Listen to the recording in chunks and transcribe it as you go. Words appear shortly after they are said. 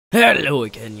Hello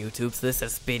again, YouTubes. This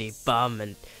is BeenieBomb,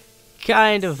 and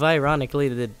kind of ironically,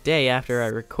 the day after I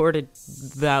recorded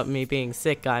about me being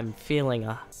sick, I'm feeling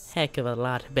a heck of a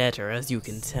lot better, as you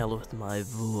can tell with my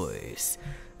voice.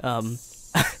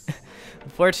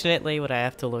 Unfortunately, what I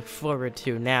have to look forward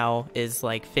to now is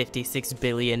like 56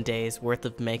 billion days worth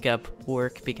of makeup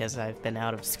work because I've been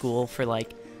out of school for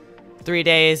like 3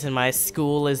 days, and my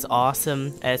school is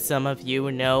awesome, as some of you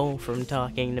know from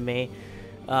talking to me.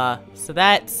 So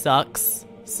that sucks.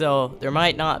 So there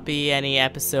might not be any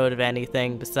episode of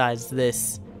anything besides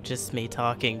this, just me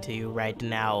talking to you right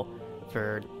now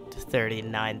for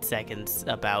 39 seconds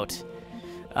about,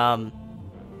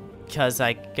 cause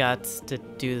I got to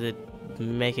do the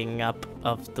making up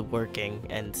of the working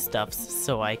and stuff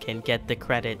so I can get the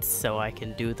credits so I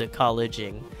can do the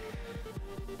colleging.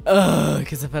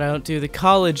 Cause if I don't do the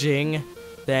colleging,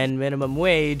 then minimum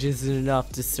wage isn't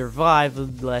enough to survive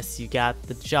unless you got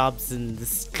the jobs in the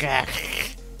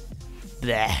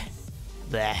bleh.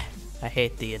 Bleh. I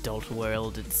hate the adult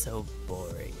world, it's so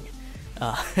boring.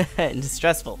 And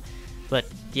stressful. But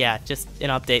yeah, just an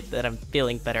update that I'm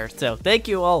feeling better. So thank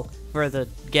you all for the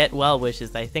get well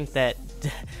wishes. I think that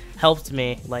helped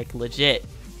me, like, legit,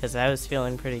 because I was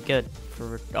feeling pretty good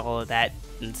for all of that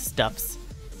and stuffs.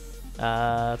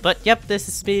 But yep, this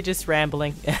is me just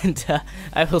rambling, and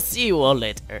I will see you all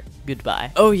later.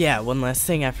 Goodbye. Oh yeah, one last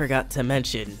thing I forgot to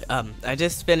mention. I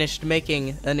just finished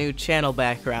making a new channel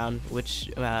background, which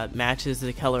matches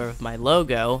the color of my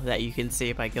logo that you can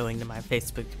see by going to my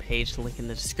Facebook page, link in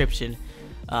the description.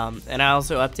 And I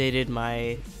also updated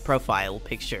my profile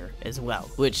picture as well,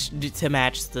 which to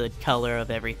match the color of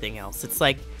everything else. It's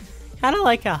like kind of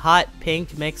like a hot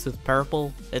pink mixed with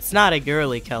purple. It's not a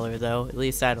girly color though, at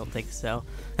least I don't think so.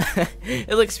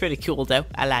 It looks pretty cool though.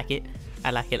 I like it.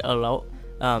 I like it a lot.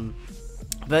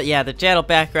 But yeah, the channel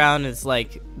background is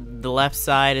like, the left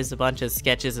side is a bunch of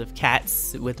sketches of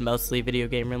cats with mostly video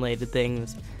game related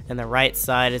things, and the right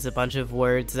side is a bunch of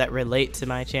words that relate to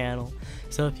my channel.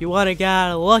 So if you want to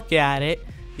get a look at it,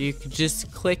 you can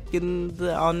just click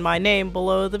on my name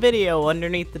below the video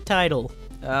underneath the title.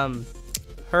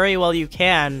 Hurry while you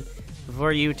can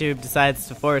before YouTube decides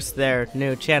to force their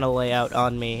new channel layout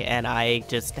on me and I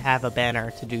just have a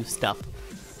banner to do stuff.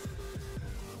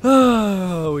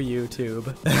 Oh,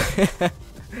 YouTube.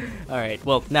 Alright,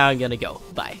 well, now I'm gonna go.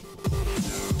 Bye.